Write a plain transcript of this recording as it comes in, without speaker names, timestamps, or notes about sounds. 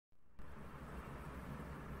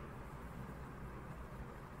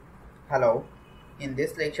Hello, in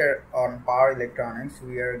this lecture on power electronics,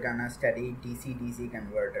 we are gonna study DC-DC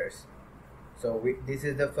converters. This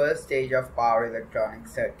is the first stage of power electronic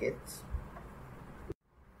circuits.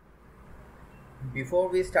 Before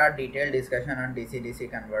we start detailed discussion on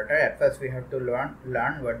DC-DC converter, at first we have to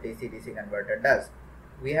learn what DC-DC converter does.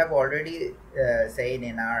 We have already said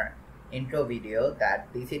in our intro video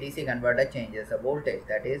that DC-DC converter changes the voltage.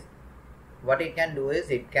 That is, what it can do is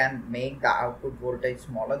it can make the output voltage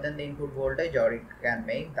smaller than the input voltage, or it can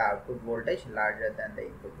make the output voltage larger than the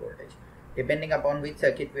input voltage. Depending upon which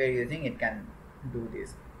circuit we are using, it can do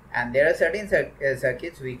this. And there are certain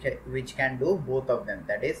circuits which can do both of them.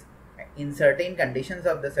 That is, in certain conditions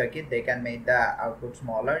of the circuit, they can make the output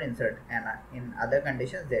smaller, and in other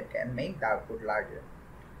conditions, they can make the output larger.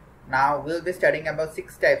 Now, we'll be studying about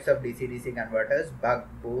 6 types of DC-DC converters: buck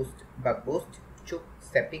boost, choke,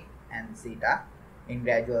 step-up, and zeta in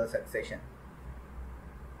gradual succession.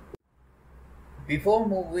 Before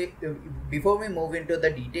we move into the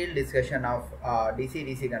detailed discussion of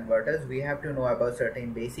DC-DC converters, we have to know about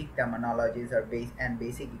certain basic terminologies and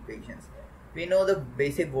basic equations. We know the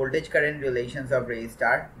basic voltage current relations of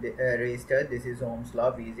resistor. This is Ohm's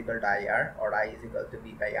law: V is equal to IR, or I is equal to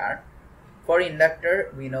V by R. For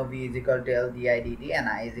inductor, we know V is equal to L di dt and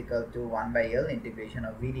I is equal to 1 by L integration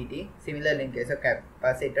of V dt. Similarly, in case of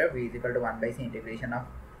capacitor, V is equal to 1 by C integration of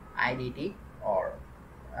I dt, or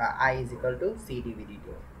I is equal to C dV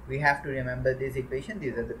dt. We have to remember this equation.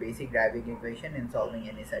 These are the basic driving equation in solving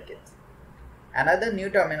any circuits. Another new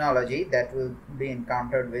terminology that will be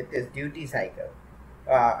encountered with is duty cycle.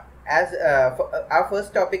 Our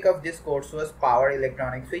first topic of this course was power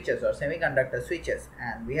electronic switches or semiconductor switches,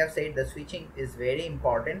 and we have said the switching is very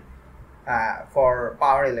important for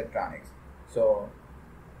power electronics. So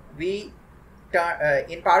in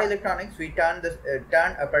power electronics, we turn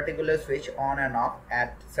a particular switch on and off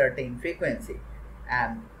at certain frequency,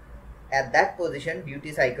 and at that position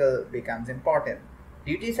duty cycle becomes important.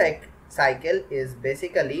 Duty cycle is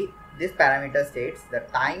basically, this parameter states the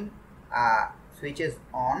time switch is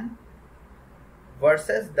on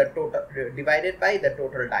versus the total divided by the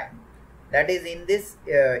total time. That is, in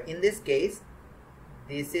this case,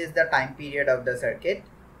 this is the time period of the circuit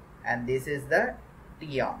and this is the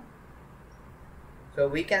T on. So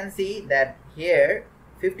we can see that here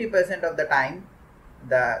 50% of the time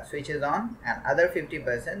the switch is on and other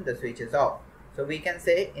 50% the switch is off. So we can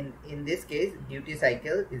say in this case duty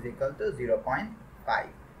cycle is equal to 0.5.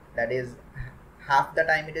 That is, half the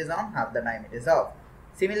time it is on, half the time it is off.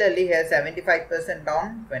 Similarly, here 75%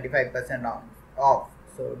 on, 25% on, off.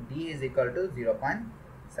 So D is equal to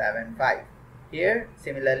 0.75. Here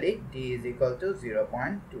similarly D is equal to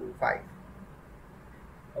 0.25.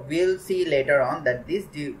 We'll see later on that this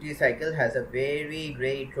duty cycle has a very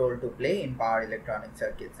great role to play in power electronic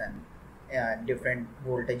circuits and different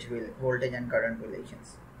voltage and current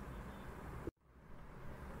relations.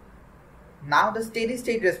 Now the steady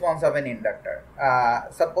state response of an inductor.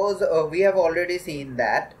 Suppose we have already seen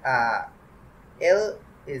that V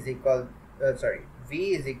is equal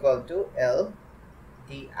to L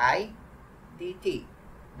di dt.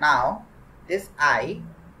 Now this I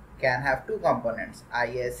can have two components,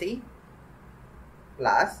 ISC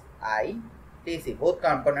plus IDC. Both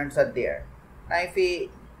components are there. Now if we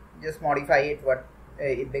just modify it,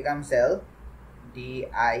 it becomes L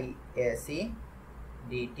DISC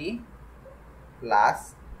dt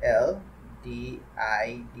plus L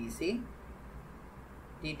DIDC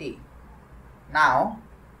dt. Now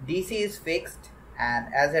DC is fixed,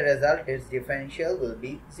 and as a result its differential will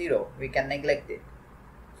be 0. We can neglect it.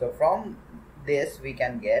 So from this we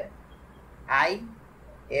can get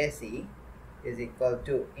IAC is equal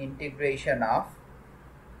to integration of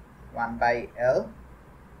 1 by L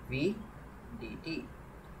V dt.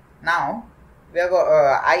 Now we have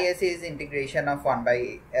IAC is integration of 1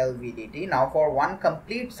 by L V dt. Now for one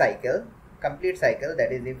complete cycle, that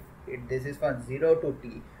is, if this is from 0 to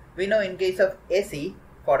T, we know in case of AC,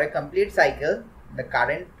 for a complete cycle the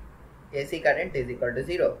AC current is equal to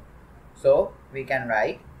 0. So we can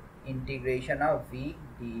write integration of V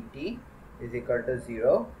dt is equal to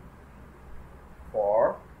 0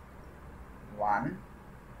 for one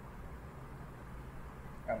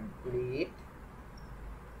complete.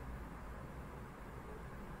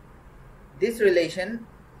 This relation,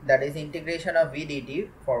 that is integration of V dt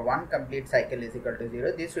for one complete cycle is equal to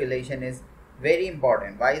 0. This relation is very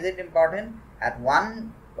important. Why is it important? At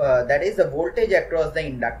one, that is, the voltage across the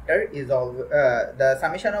inductor is always the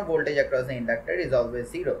summation of voltage across the inductor is always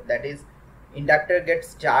 0. That is, inductor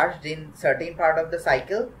gets charged in certain part of the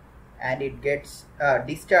cycle and it gets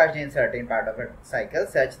discharged in certain part of a cycle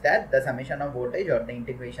such that the summation of voltage or the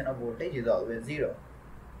integration of voltage is always 0.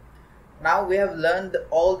 Now we have learned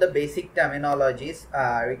all the basic terminologies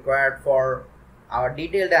required for our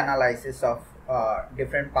detailed analysis of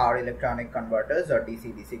different power electronic converters or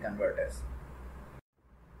DC-DC converters.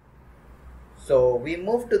 So we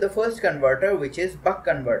move to the first converter, which is buck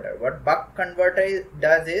converter. What buck converter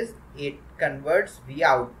does is it converts V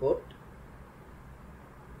output,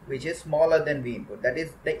 which is smaller than V input. That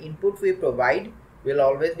is, the input we provide will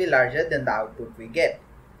always be larger than the output we get.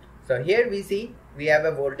 So here we see we have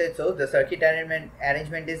a voltage source. The circuit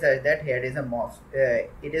arrangement is such that here is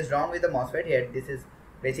a it is drawn with a MOSFET. Here this is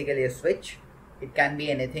basically a switch. It can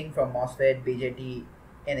be anything from MOSFET, BJT,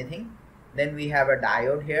 anything. Then we have a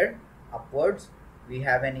diode here upwards. We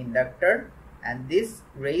have an inductor, and this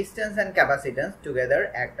resistance and capacitance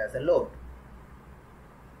together act as a load.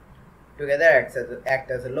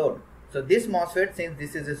 Act as a load. So this MOSFET, since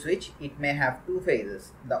this is a switch, it may have two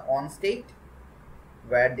phases: the on state,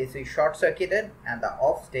 where this is short circuited, and the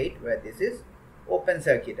off state, where this is open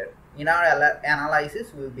circuited. In our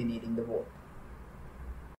analysis, we will be needing the both.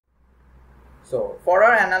 So for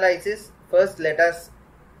our analysis, first let us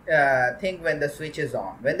think when the switch is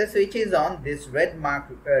on. When the switch is on, this red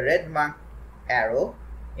mark arrow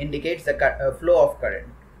indicates the flow of current.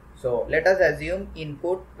 So let us assume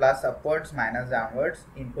input plus upwards minus downwards.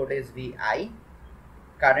 Input is Vi,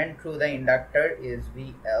 current through the inductor is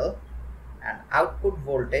VL, and output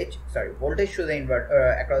voltage through the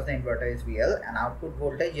inverter across the inverter is VL, and output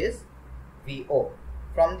voltage is VO.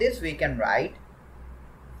 From this we can write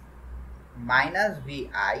minus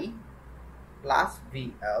Vi plus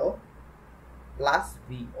VL plus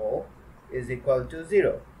VO is equal to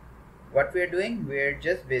 0. What we are doing? We are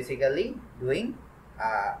just basically doing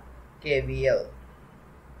KVL.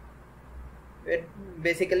 We're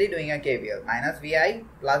basically doing a KVL. Minus Vi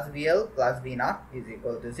plus VL plus V0 is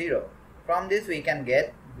equal to 0. From this we can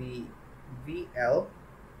get VL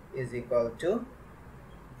is equal to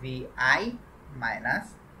Vi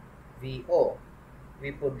minus VO.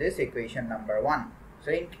 We put this equation number 1.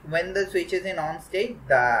 So when the switch is in on state,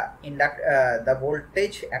 the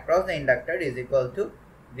voltage across the inductor is equal to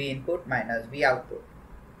V input minus V output.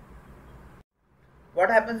 What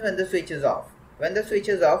happens when the switch is off? When the switch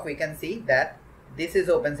is off, we can see that this is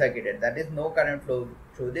open circuited, that is no current flow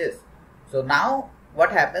through this. So now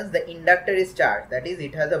what happens? The inductor is charged, that is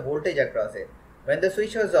it has a voltage across it. When the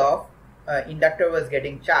switch was off, inductor was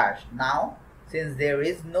getting charged. Now since there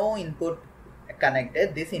is no input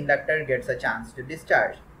connected, this inductor gets a chance to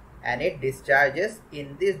discharge, and it discharges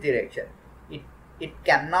in this direction. It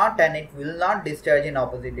cannot and it will not discharge in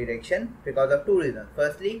opposite direction because of two reasons.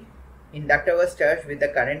 Firstly, inductor was charged with the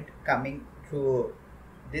current coming through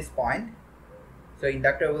this point, so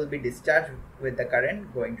inductor will be discharged with the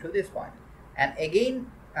current going through this point. And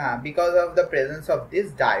again, because of the presence of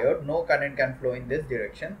this diode, no current can flow in this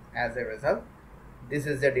direction. As a result, this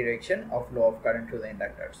is the direction of flow of current through the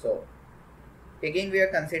inductor. So again we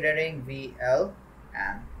are considering VL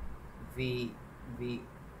and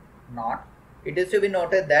V0. It is to be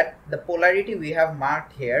noted that the polarity we have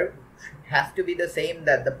marked here has to be the same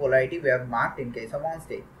that the polarity we have marked in case of on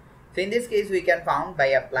state. So in this case we can found by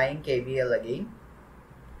applying KVL again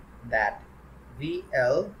that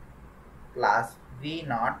VL plus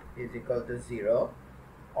V0 is equal to 0,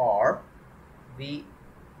 or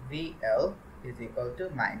VL is equal to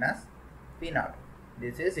minus V0.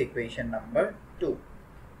 This is equation number 2.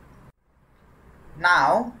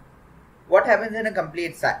 Now what happens in a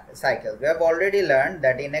complete cycle? We have already learned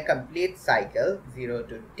that in a complete cycle 0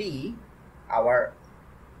 to t, our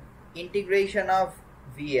integration of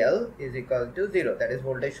VL is equal to 0, that is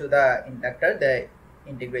voltage to the inductor, the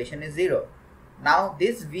integration is 0. Now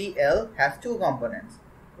this VL has two components.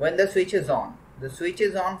 When the switch is on, the switch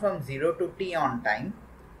is on from 0 to t on time.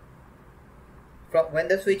 When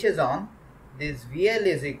the switch is on, this VL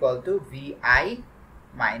is equal to Vi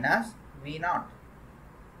minus V0.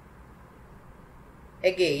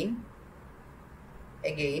 Again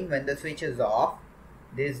when the switch is off,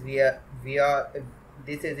 this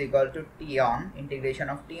this is equal to T on, integration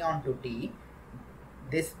of T on to T.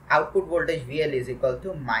 This output voltage VL is equal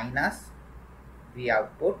to minus V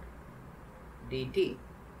output dt.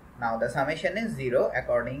 Now the summation is 0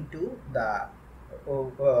 according to the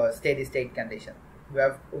steady state condition.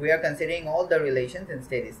 We are considering all the relations in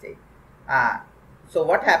steady state. So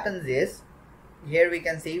what happens is, here we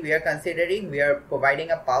can see we are providing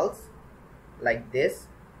a pulse like this,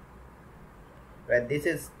 where this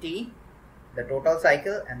is T, the total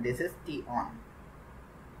cycle, and this is T on.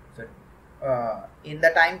 So in the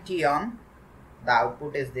time T on, the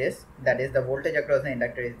output is this, that is the voltage across the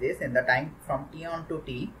inductor is this. In the time from t on to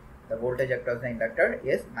t, the voltage across the inductor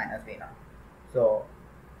is minus V naught. So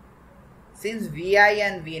since Vi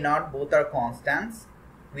and V naught both are constants,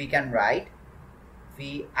 we can write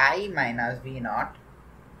Vi minus V naught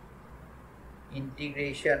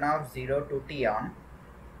integration of 0 to t on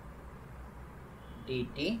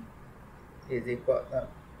dt is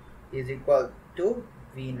equal to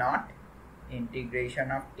V naught integration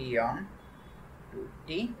of t on to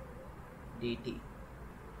t dt.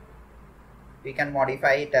 We can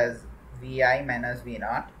modify it as Vi minus V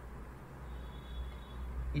naught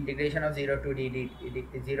integration of 0 to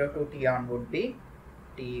dt, 0 to t on would be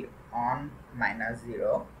t on minus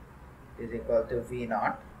 0 is equal to V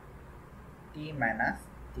naught t minus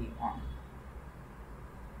t on.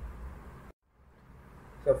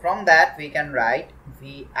 So from that we can write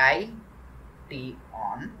Vi t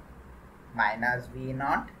on minus V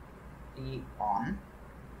naught t on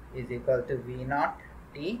is equal to V naught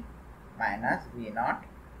t minus V naught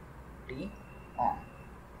t on.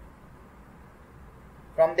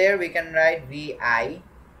 From there we can write Vi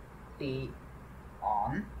t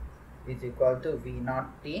on is equal to V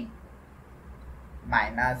naught t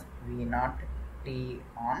minus V naught t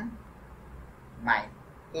on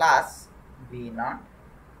plus V naught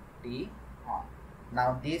t on.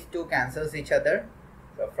 Now these two cancels each other.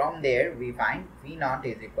 So from there we find V naught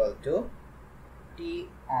is equal to t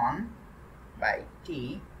on by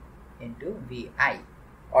t into Vi,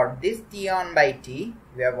 or this t on by t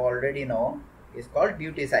we have already know is called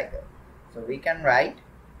duty cycle. So we can write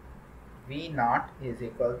V naught is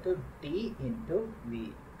equal to t into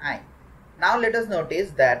Vi. Now let us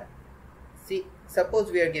notice that, see,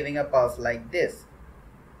 suppose we are giving a pulse like this.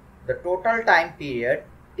 The total time period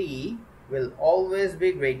t will always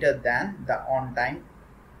be greater than the on time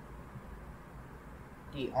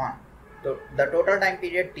t on. So the total time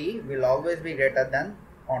period t will always be greater than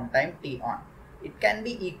on time t on. It can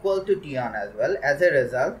be equal to t on as well. As a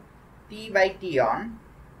result, t on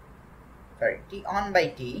by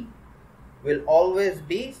t will always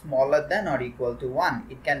be smaller than or equal to 1.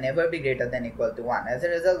 It can never be greater than equal to 1. As a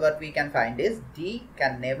result, what we can find is d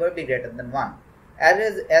can never be greater than 1.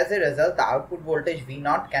 As a result, the output voltage V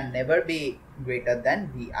naught can never be greater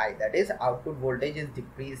than Vi. That is, output voltage is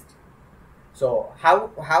decreased. So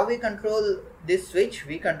how we control this switch?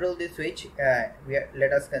 We control this switch,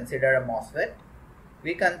 let us consider a MOSFET.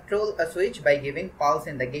 We control a switch by giving pulse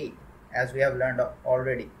in the gate, as we have learned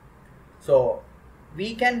already. So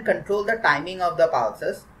we can control the timing of the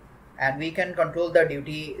pulses, and we can control the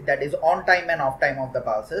duty, that is on time and off time of the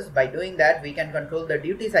pulses. By doing that, we can control the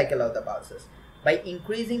duty cycle of the pulses. By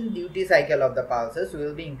increasing duty cycle of the pulses, we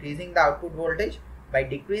will be increasing the output voltage. By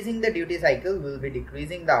decreasing the duty cycle, we will be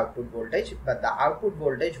decreasing the output voltage, but the output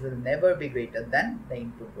voltage will never be greater than the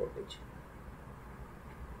input voltage.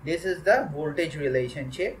 This is the voltage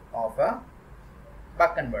relationship of a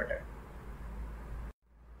buck converter.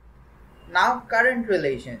 Now current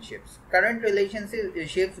relationships. Current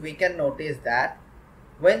relationships, we can notice that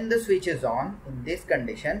when the switch is on, in this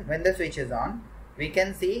condition, when the switch is on, we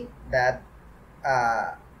can see that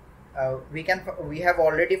we have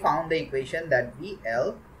already found the equation that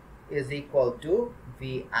VL is equal to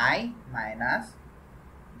Vi minus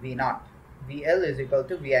V naught. VL is equal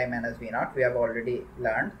to Vi minus V naught. We have already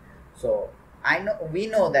learned. So we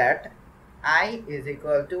know that I is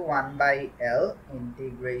equal to 1 by L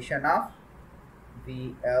integration of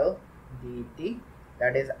VL dt,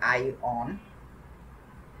 that is I on.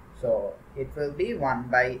 So it will be 1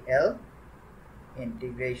 by L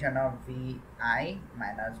integration of Vi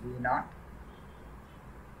minus V naught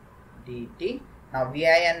dt. Now Vi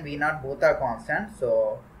and V naught both are constant,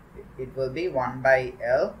 so it will be 1 by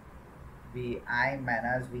L Vi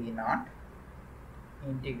minus V naught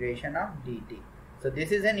integration of dt. So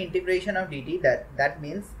this is an integration of dt, that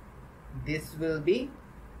means this will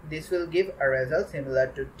give a result similar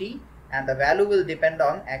to t, and the value will depend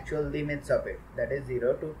on actual limits of it, that is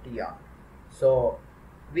 0 to t on. So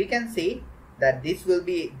we can see that this will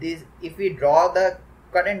be this, if we draw the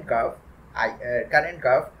current curve, current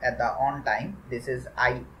curve at the on time, this is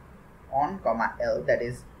I on comma L, that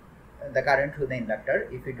is the current through the inductor.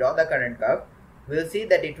 If we draw the current curve, we will see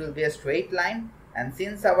that it will be a straight line, and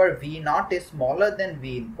since our V naught is smaller than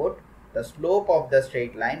V input, the slope of the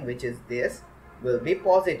straight line, which is this, will be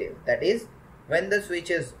positive. That is, when the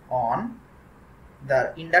switch is on,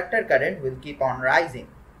 the inductor current will keep on rising.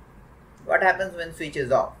 What happens when switch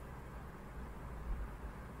is off?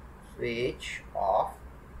 Switch off.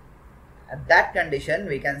 At that condition,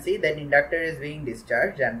 we can see that inductor is being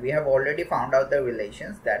discharged, and we have already found out the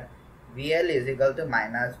relations that VL is equal to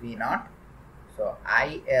minus V naught. So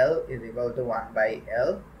IL is equal to 1 by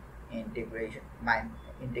L integration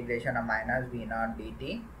of minus V naught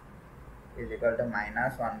dt is equal to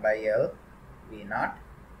minus 1 by L V naught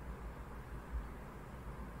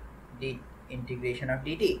integration of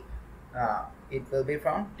dt. It will be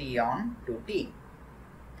from T on to T.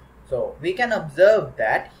 So we can observe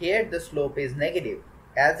that here the slope is negative.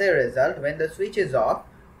 As a result, when the switch is off,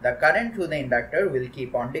 the current through the inductor will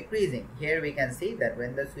keep on decreasing. Here we can see that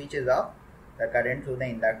when the switch is off, the current through the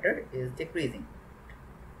inductor is decreasing.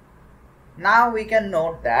 Now we can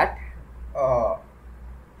note that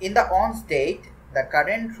in the on state, the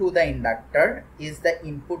current through the inductor is the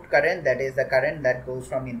input current, that is the current that goes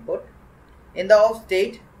from input. In the off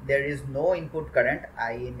state, there is no input current,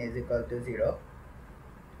 I in is equal to 0.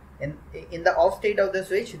 In the off state of the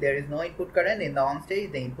switch, there is no input current. In the on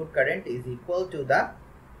state, the input current is equal to the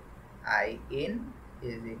I in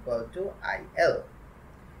is equal to IL.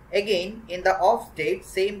 Again, in the off state,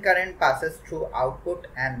 same current passes through output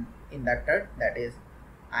and inductor, that is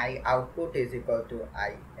I output is equal to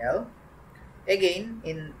IL. Again,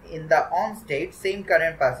 in the on state, same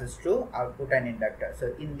current passes through output and inductor.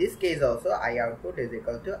 So in this case also, I output is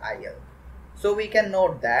equal to IL. So we can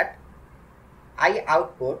note that I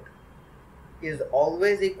output is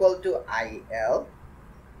always equal to IL,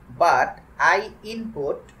 but I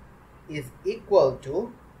input is equal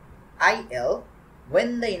to IL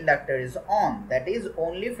when the inductor is on, that is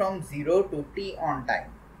only from 0 to T on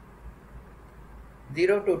time.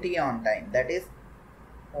 0 to T on time, that is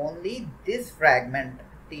only this fragment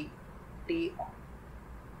T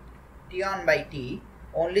on by T,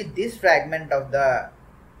 only this fragment of the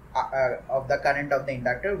current of the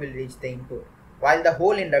inductor will reach the input, while the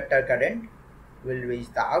whole inductor current will reach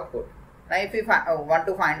the output. Now if we want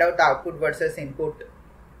to find out the output versus input,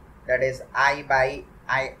 that is I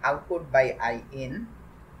output by I in,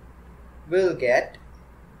 will get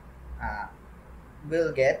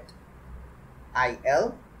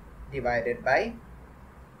IL divided by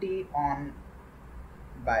T on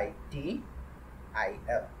by T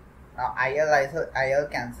IL. Now IL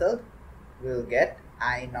cancelled, will get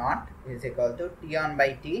I naught is equal to T on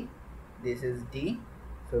by T, this is D,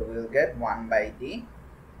 so we will get 1 by D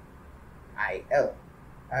IL,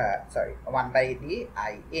 1 by D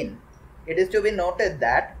I in. It is to be noted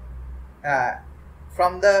that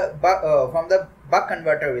from the buck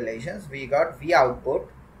converter relations, we got V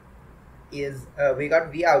output is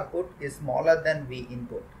smaller than V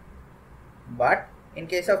input, but in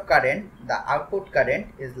case of current, the output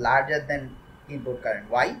current is larger than input current.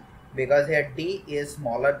 Why? Because here D is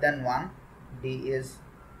smaller than 1,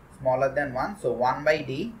 so 1 by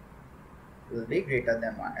D will be greater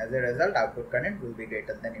than 1. As a result, output current will be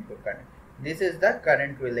greater than input current. This is the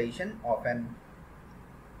current relation of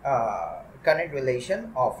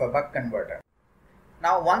a buck converter.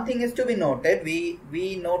 Now one thing is to be noted,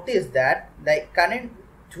 we notice that the current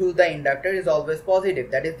through the inductor is always positive,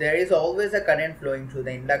 that is there is always a current flowing through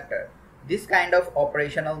the inductor. This kind of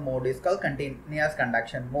operational mode is called continuous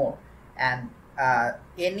conduction mode, and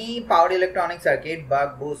any power electronic circuit,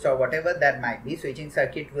 buck, boost or whatever that might be, switching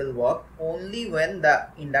circuit will work only when the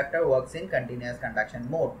inductor works in continuous conduction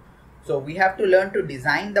mode. So we have to learn to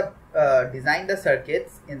design the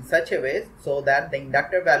circuits in such a way so that the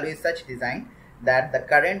inductor value is such designed that the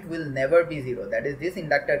current will never be 0, that is this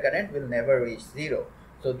inductor current will never reach 0.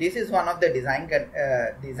 So this is one of the design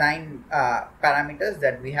parameters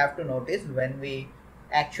that we have to notice when we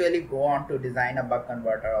actually go on to design a buck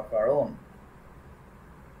converter of our own.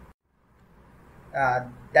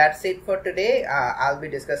 That's it for today. I'll be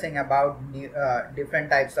discussing about different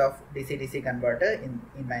types of DC-DC converter in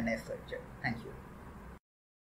my next lecture. Thank you.